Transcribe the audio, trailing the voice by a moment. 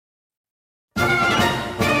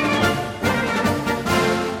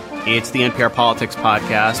It's the NPR Politics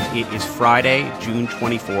Podcast. It is Friday, June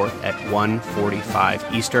 24th at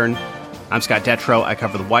 1:45 Eastern. I'm Scott Detrow. I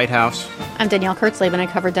cover the White House. I'm Danielle Kurtzleben. I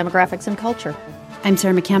cover demographics and culture. I'm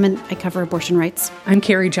Sarah McCammon. I cover abortion rights. I'm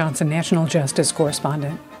Carrie Johnson, national justice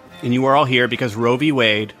correspondent. And you are all here because Roe v.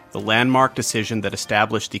 Wade, the landmark decision that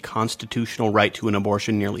established the constitutional right to an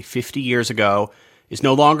abortion nearly 50 years ago, is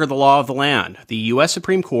no longer the law of the land. The U.S.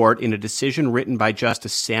 Supreme Court, in a decision written by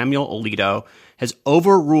Justice Samuel Alito, has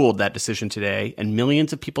overruled that decision today, and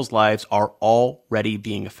millions of people's lives are already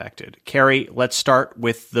being affected. Carrie, let's start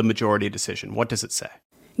with the majority decision. What does it say?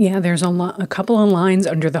 Yeah, there's a couple of lines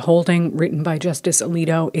under the holding written by Justice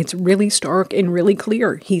Alito. It's really stark and really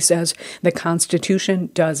clear. He says the Constitution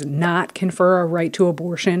does not confer a right to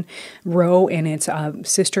abortion. Roe and its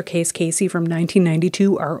sister case, Casey, from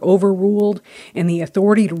 1992, are overruled, and the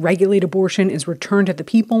authority to regulate abortion is returned to the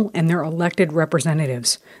people and their elected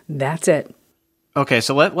representatives. That's it. Okay,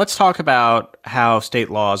 so let's talk about how state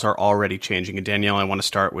laws are already changing. And Danielle, I want to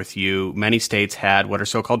start with you. Many states had what are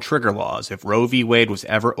so-called trigger laws. If Roe v. Wade was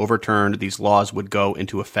ever overturned, these laws would go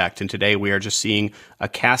into effect. And today we are just seeing a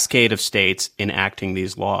cascade of states enacting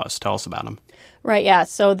these laws. Tell us about them. Right, yeah.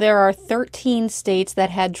 So there are 13 states that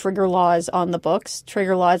had trigger laws on the books,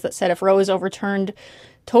 trigger laws that said if Roe is overturned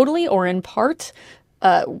totally or in part,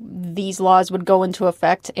 these laws would go into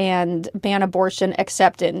effect and ban abortion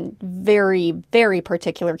except in very, very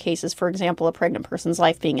particular cases. For example, a pregnant person's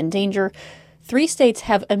life being in danger. 3 states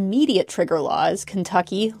have immediate trigger laws: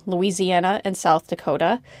 Kentucky, Louisiana, and South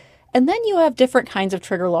Dakota. And then you have different kinds of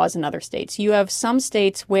trigger laws in other states. You have some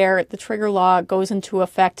states where the trigger law goes into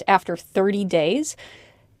effect after 30 days.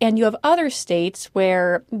 And you have other states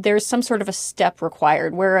where there's some sort of a step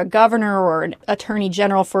required, where a governor or an attorney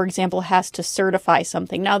general, for example, has to certify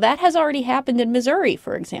something. Now, that has already happened in Missouri,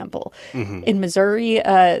 for example. Mm-hmm. In Missouri,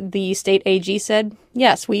 the state AG said,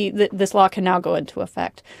 yes, this law can now go into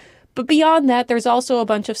effect. But beyond that, there's also a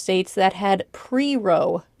bunch of states that had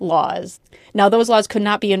pre-Roe laws. Now, those laws could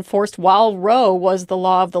not be enforced while Roe was the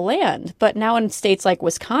law of the land. But now in states like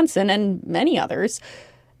Wisconsin and many others,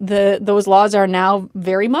 those laws are now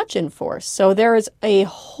very much in force. So there is a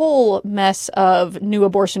whole mess of new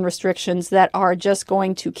abortion restrictions that are just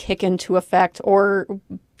going to kick into effect or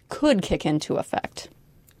could kick into effect.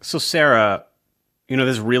 So, Sarah,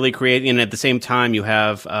 this really creating, and at the same time, you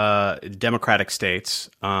have Democratic states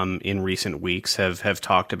in recent weeks have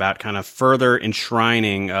talked about kind of further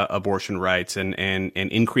enshrining abortion rights and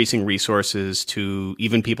increasing resources to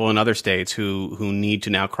even people in other states who need to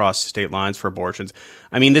now cross state lines for abortions.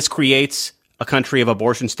 I mean, this creates a country of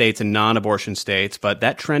abortion states and non-abortion states, but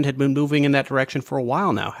that trend had been moving in that direction for a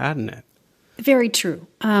while now, hadn't it? Very true.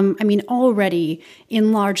 Already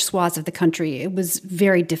in large swaths of the country, it was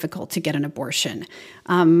very difficult to get an abortion.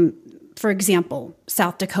 For example,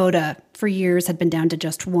 South Dakota for years had been down to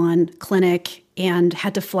just one clinic and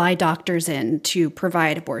had to fly doctors in to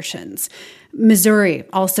provide abortions. Missouri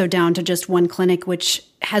also down to just one clinic, which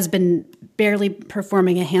has been barely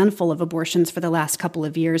performing a handful of abortions for the last couple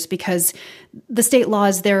of years because the state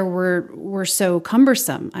laws there were so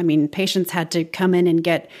cumbersome. I mean, patients had to come in and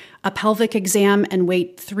get a pelvic exam and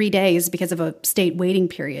wait 3 days because of a state waiting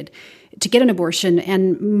period to get an abortion.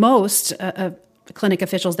 And most clinic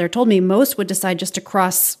officials there told me most would decide just to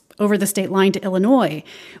cross over the state line to Illinois,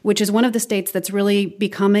 which is one of the states that's really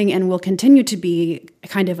becoming and will continue to be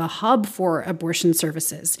kind of a hub for abortion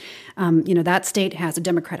services. That state has a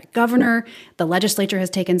Democratic governor. The legislature has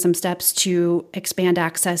taken some steps to expand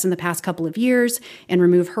access in the past couple of years and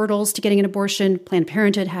remove hurdles to getting an abortion. Planned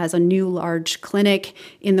Parenthood has a new large clinic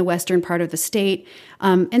in the western part of the state.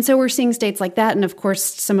 And so we're seeing states like that. And of course,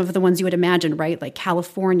 some of the ones you would imagine, right? Like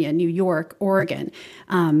California, New York, Oregon,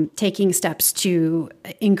 taking steps to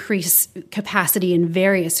increase capacity in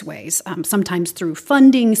various ways, sometimes through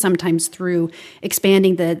funding, sometimes through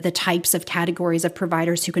expanding the types of categories of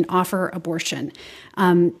providers who can offer abortion.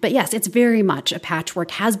 But yes, it's very much a patchwork,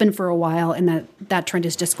 has been for a while, and that trend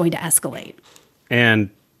is just going to escalate. And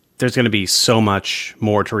there's going to be so much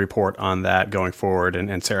more to report on that going forward.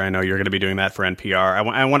 And Sarah, I know you're going to be doing that for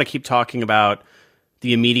NPR. I want to keep talking about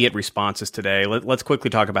the immediate responses today. Let's quickly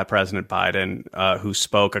talk about President Biden, who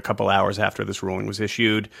spoke a couple hours after this ruling was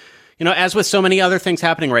issued. As with so many other things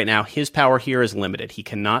happening right now, his power here is limited. He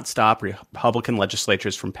cannot stop Republican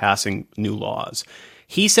legislatures from passing new laws.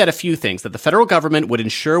 He said a few things: that the federal government would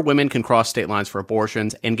ensure women can cross state lines for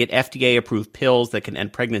abortions and get FDA-approved pills that can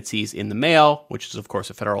end pregnancies in the mail, which is, of course,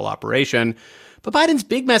 a federal operation. But Biden's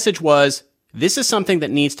big message was, this is something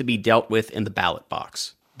that needs to be dealt with in the ballot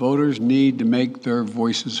box. Voters need to make their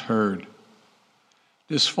voices heard.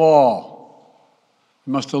 This fall,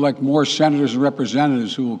 We must elect more senators and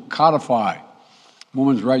representatives who will codify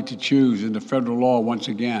women's right to choose into federal law once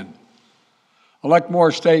again. Elect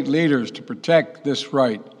more state leaders to protect this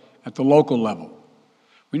right at the local level.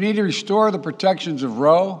 We need to restore the protections of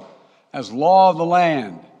Roe as law of the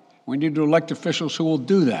land. We need to elect officials who will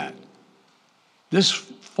do that. This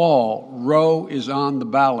fall, Roe is on the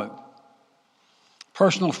ballot.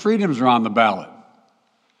 Personal freedoms are on the ballot.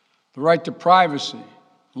 The right to privacy,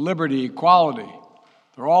 liberty, equality,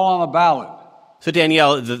 they're all on the ballot. So,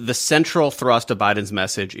 Danielle, the central thrust of Biden's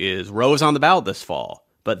message is Roe is on the ballot this fall.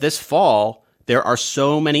 But this fall, there are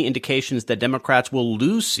so many indications that Democrats will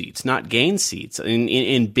lose seats, not gain seats,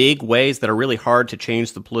 in big ways that are really hard to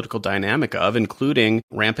change the political dynamic of, including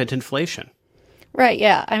rampant inflation. Right,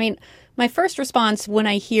 yeah. I mean, my first response when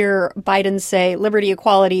I hear Biden say liberty,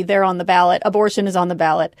 equality, they're on the ballot, abortion is on the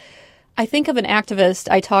ballot, I think of an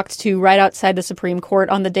activist I talked to right outside the Supreme Court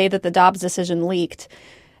on the day that the Dobbs decision leaked.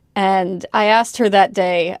 And I asked her that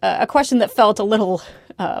day a question that felt a little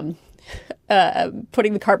putting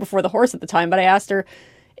the cart before the horse at the time. But I asked her,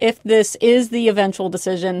 if this is the eventual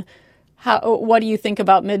decision, what do you think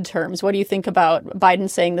about midterms? What do you think about Biden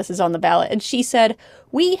saying this is on the ballot? And she said,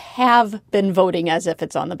 we have been voting as if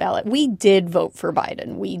it's on the ballot. We did vote for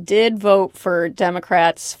Biden. We did vote for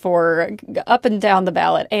Democrats for up and down the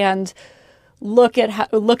ballot. And look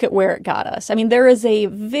at where it got us. I mean, there is a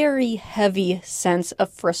very heavy sense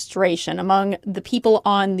of frustration among the people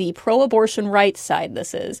on the pro-abortion rights side,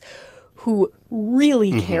 this is, who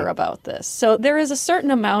really care about this. So there is a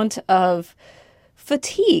certain amount of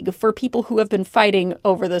fatigue for people who have been fighting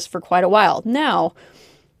over this for quite a while. Now,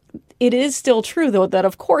 it is still true, though, that,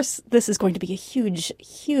 of course, this is going to be a huge,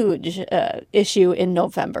 huge issue in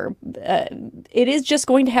November. It is just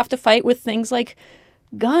going to have to fight with things like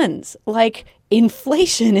guns, like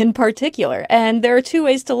inflation in particular. And there are two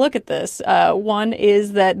ways to look at this. One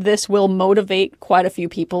is that this will motivate quite a few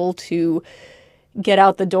people to get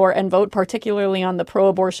out the door and vote, particularly on the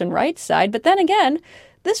pro-abortion rights side. But then again,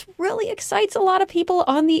 this really excites a lot of people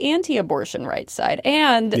on the anti-abortion rights side.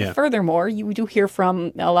 And furthermore, you do hear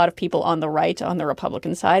from a lot of people on the right, on the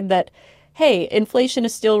Republican side, that, hey, inflation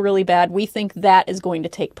is still really bad. We think that is going to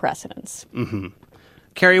take precedence. Mm-hmm.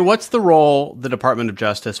 Carrie, what's the role the Department of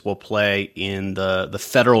Justice will play in the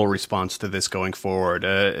federal response to this going forward?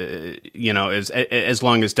 As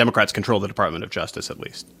long as Democrats control the Department of Justice, at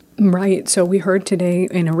least. Right. So we heard today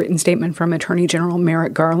in a written statement from Attorney General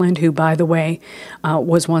Merrick Garland, who, by the way,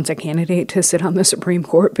 was once a candidate to sit on the Supreme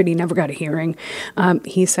Court, but he never got a hearing.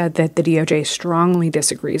 He said that the DOJ strongly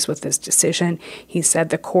disagrees with this decision. He said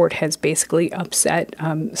the court has basically upset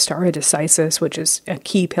stare decisis, which is a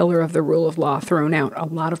key pillar of the rule of law, thrown out a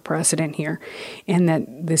lot of precedent here, and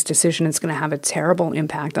that this decision is going to have a terrible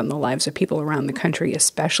impact on the lives of people around the country,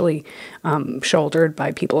 especially shouldered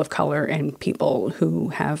by people of color and people who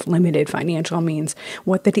have limited financial means.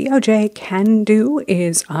 What the DOJ can do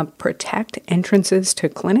is protect entrances to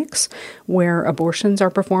clinics where abortions are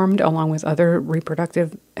performed, along with other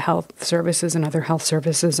reproductive health services and other health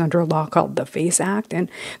services under a law called the FACE Act, and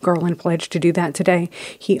Garland pledged to do that today.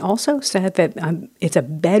 He also said that it's a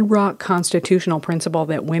bedrock constitutional principle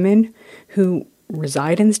that women who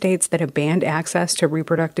reside in states that have banned access to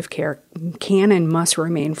reproductive care can and must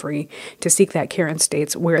remain free to seek that care in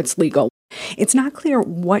states where it's legal. It's not clear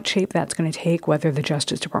what shape that's going to take, whether the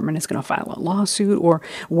Justice Department is going to file a lawsuit or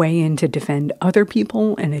weigh in to defend other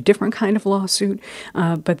people in a different kind of lawsuit.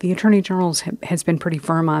 But the Attorney General has been pretty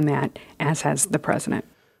firm on that, as has the President.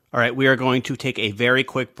 All right, we are going to take a very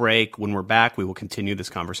quick break. When we're back, we will continue this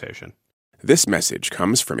conversation. This message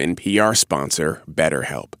comes from NPR sponsor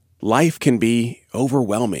BetterHelp. Life can be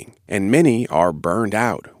overwhelming, and many are burned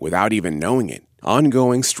out without even knowing it.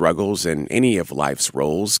 Ongoing struggles in any of life's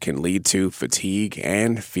roles can lead to fatigue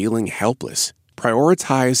and feeling helpless.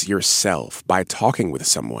 Prioritize yourself by talking with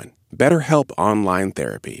someone. BetterHelp Online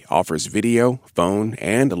Therapy offers video, phone,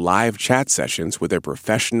 and live chat sessions with a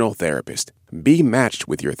professional therapist. Be matched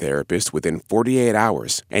with your therapist within 48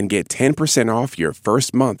 hours and get 10% off your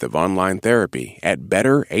first month of online therapy at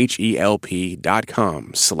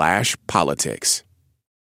betterhelp.com/politics.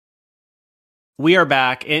 We are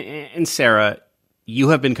back. And Sarah, you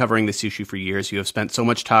have been covering this issue for years. You have spent so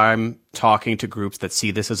much time talking to groups that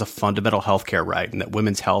see this as a fundamental healthcare right and that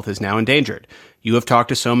women's health is now endangered. You have talked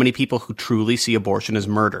to so many people who truly see abortion as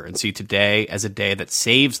murder and see today as a day that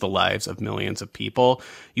saves the lives of millions of people.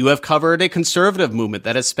 You have covered a conservative movement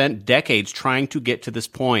that has spent decades trying to get to this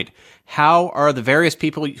point. How are the various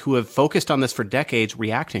people who have focused on this for decades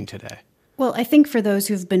reacting today? Well, I think for those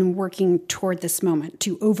who've been working toward this moment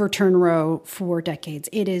to overturn Roe for decades,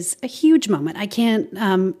 it is a huge moment. I can't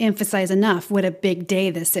emphasize enough what a big day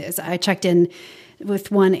this is. I checked in with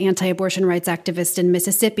one anti-abortion rights activist in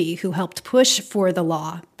Mississippi who helped push for the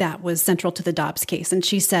law that was central to the Dobbs case. And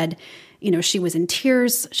she said, she was in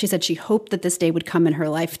tears. She said she hoped that this day would come in her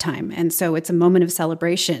lifetime. And so it's a moment of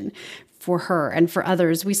celebration for her and for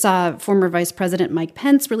others. We saw former Vice President Mike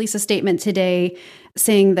Pence release a statement today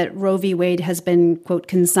saying that Roe v. Wade has been, quote,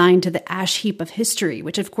 consigned to the ash heap of history,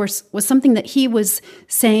 which, of course, was something that he was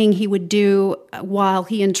saying he would do while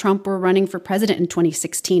he and Trump were running for president in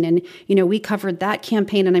 2016. And, we covered that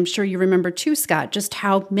campaign. And I'm sure you remember, too, Scott, just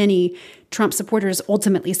how many Trump supporters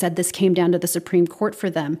ultimately said this came down to the Supreme Court for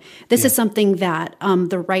them. This is something that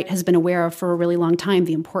the right has been aware of for a really long time,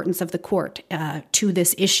 the importance of the court to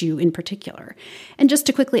this issue in particular. And just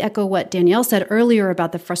to quickly echo what Danielle said earlier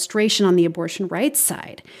about the frustration on the abortion rights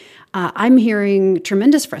side, I'm hearing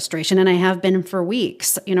tremendous frustration, and I have been for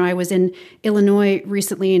weeks. I was in Illinois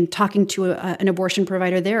recently and talking to an abortion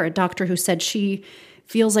provider there, a doctor who said she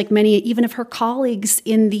feels like many, even of her colleagues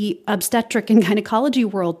in the obstetric and gynecology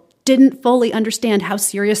world, didn't fully understand how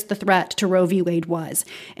serious the threat to Roe v. Wade was.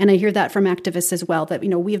 And I hear that from activists as well, that,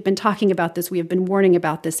 we have been talking about this, we have been warning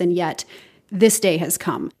about this, and yet this day has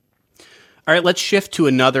come. All right, let's shift to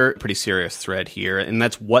another pretty serious thread here, and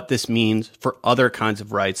that's what this means for other kinds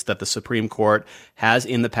of rights that the Supreme Court has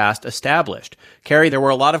in the past established. Carrie, there were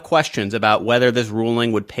a lot of questions about whether this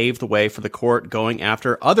ruling would pave the way for the court going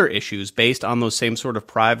after other issues based on those same sort of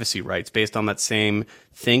privacy rights, based on that same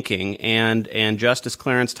thinking, and Justice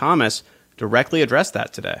Clarence Thomas directly addressed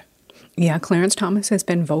that today. Yeah, Clarence Thomas has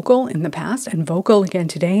been vocal in the past and vocal again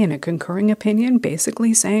today in a concurring opinion,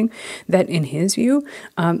 basically saying that in his view,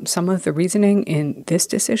 some of the reasoning in this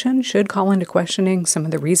decision should call into questioning some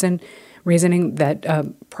of the reasoning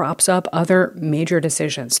that props up other major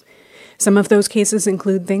decisions. Some of those cases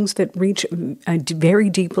include things that reach very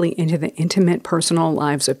deeply into the intimate personal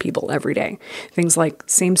lives of people every day. Things like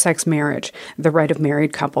same-sex marriage, the right of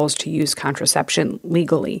married couples to use contraception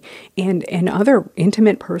legally, and other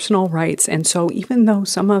intimate personal rights. And so even though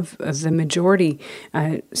some of the majority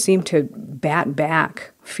seem to bat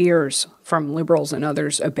back fears from liberals and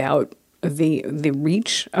others about the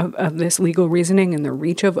reach of this legal reasoning and the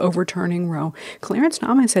reach of overturning Roe, Clarence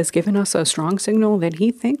Thomas has given us a strong signal that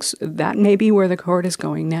he thinks that may be where the court is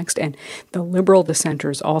going next. And the liberal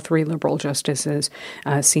dissenters, all three liberal justices,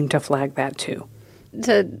 seem to flag that too.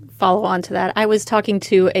 To follow on to that, I was talking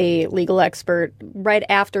to a legal expert right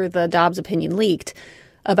after the Dobbs opinion leaked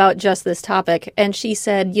about just this topic. And she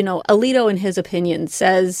said, Alito, in his opinion,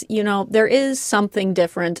 says, there is something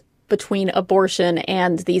different between abortion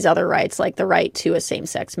and these other rights, like the right to a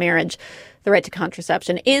same-sex marriage, the right to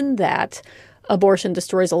contraception, in that abortion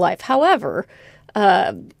destroys a life. However,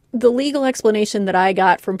 the legal explanation that I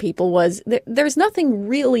got from people was there's nothing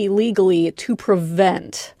really legally to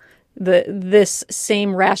prevent this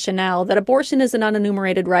same rationale that abortion is an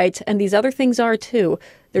unenumerated right, and these other things are too.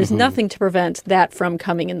 There's nothing to prevent that from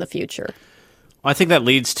coming in the future. Well, I think that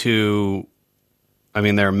leads to,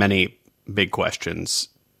 there are many big questions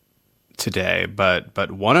today,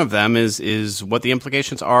 but one of them is what the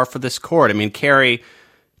implications are for this court. Carrie,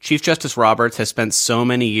 Chief Justice Roberts has spent so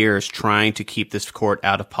many years trying to keep this court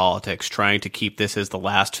out of politics, trying to keep this as the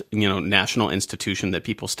last, national institution that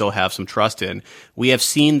people still have some trust in. We have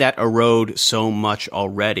seen that erode so much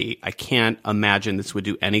already. I can't imagine this would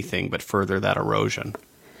do anything but further that erosion.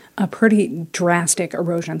 A pretty drastic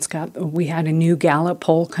erosion, Scott. We had a new Gallup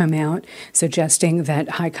poll come out suggesting that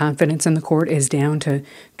high confidence in the court is down to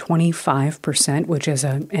 25%, which is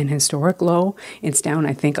an historic low. It's down,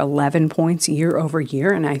 I think, 11 points year over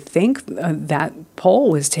year. And I think that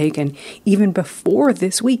poll was taken even before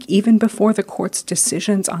this week, even before the court's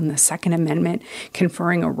decisions on the Second Amendment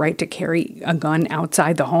conferring a right to carry a gun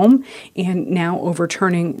outside the home, and now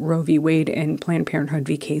overturning Roe v. Wade and Planned Parenthood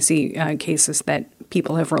v. Casey cases that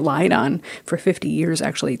people have relied on for 50 years,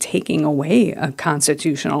 actually taking away a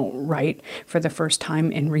constitutional right for the first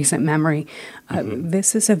time in recent memory.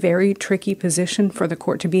 This is a very tricky position for the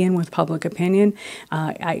court to be in with public opinion.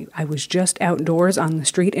 I was just outdoors on the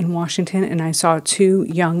street in Washington, and I saw two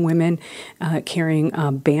young women carrying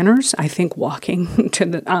banners, I think walking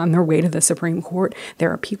on their way to the Supreme Court.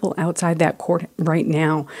 There are people outside that court right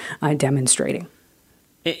now demonstrating.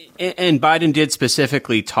 And Biden did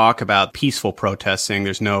specifically talk about peaceful protesting.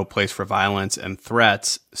 There's no place for violence and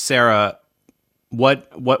threats. Sarah,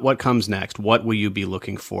 what comes next? What will you be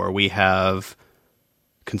looking for? We have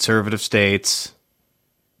conservative states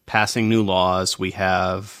passing new laws. We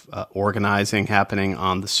have organizing happening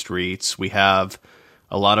on the streets. We have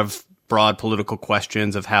a lot of broad political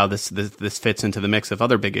questions of how this fits into the mix of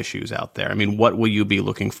other big issues out there. I mean, what will you be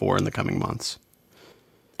looking for in the coming months?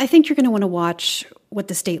 I think you're going to want to watch what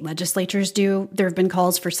the state legislatures do. There have been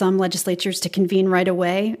calls for some legislatures to convene right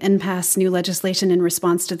away and pass new legislation in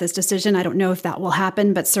response to this decision. I don't know if that will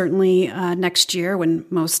happen, but certainly next year when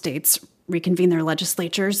most states reconvene their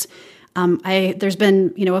legislatures, there's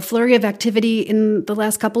been, a flurry of activity in the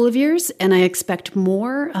last couple of years, and I expect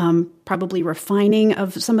more, probably refining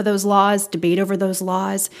of some of those laws, debate over those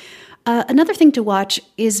laws. Another thing to watch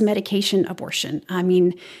is medication abortion. I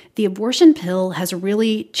mean, the abortion pill has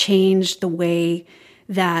really changed the way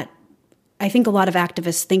that I think a lot of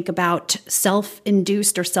activists think about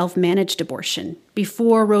self-induced or self-managed abortion.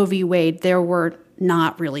 Before Roe v. Wade, there were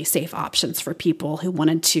not really safe options for people who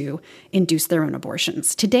wanted to induce their own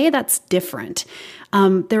abortions. Today, that's different.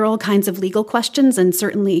 There are all kinds of legal questions, and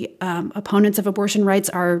certainly opponents of abortion rights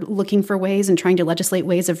are looking for ways and trying to legislate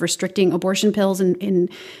ways of restricting abortion pills in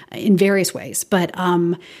various ways. But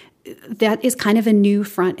that is kind of a new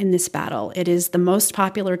front in this battle. It is the most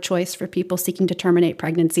popular choice for people seeking to terminate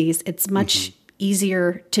pregnancies. It's much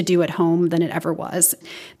easier to do at home than it ever was.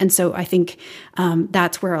 And so I think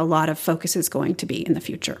that's where a lot of focus is going to be in the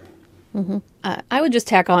future. Mm-hmm. I would just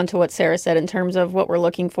tack on to what Sarah said in terms of what we're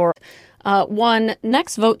looking for. One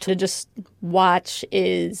next vote to just watch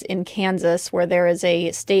is in Kansas, where there is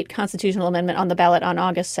a state constitutional amendment on the ballot on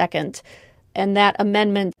August 2nd. And that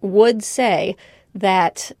amendment would say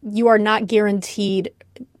that you are not guaranteed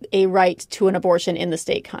a right to an abortion in the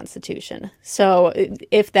state constitution. So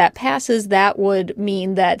if that passes, that would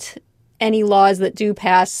mean that any laws that do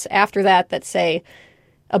pass after that say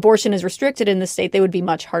abortion is restricted in the state, they would be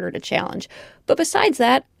much harder to challenge. But besides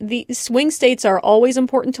that, the swing states are always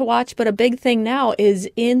important to watch. But a big thing now is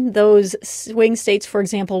in those swing states, for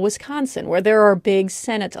example, Wisconsin, where there are big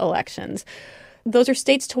Senate elections. Those are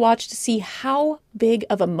states to watch to see how big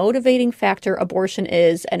of a motivating factor abortion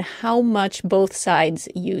is and how much both sides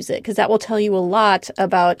use it, because that will tell you a lot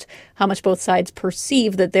about how much both sides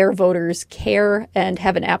perceive that their voters care and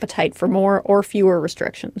have an appetite for more or fewer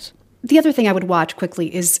restrictions. The other thing I would watch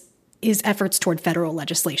quickly is efforts toward federal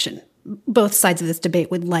legislation. Both sides of this debate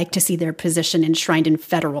would like to see their position enshrined in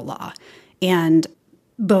federal law, and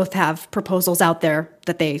both have proposals out there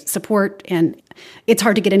that they support, and it's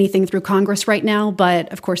hard to get anything through Congress right now,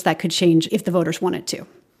 but of course that could change if the voters wanted to.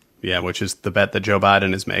 Yeah, which is the bet that Joe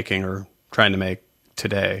Biden is making or trying to make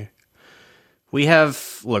today. We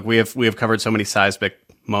have covered so many seismic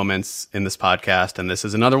moments in this podcast, and this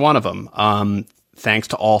is another one of them. Thanks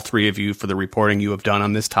to all three of you for the reporting you have done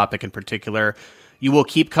on this topic in particular. You will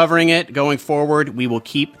keep covering it going forward. We will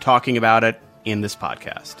keep talking about it in this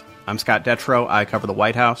podcast. I'm Scott Detrow. I cover the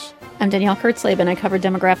White House. I'm Danielle Kurtzleben. I cover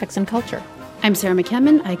demographics and culture. I'm Sarah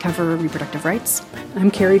McCammon. I cover reproductive rights.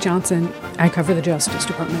 I'm Carrie Johnson. I cover the Justice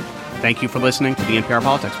Department. Thank you for listening to the NPR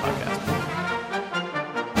Politics Podcast.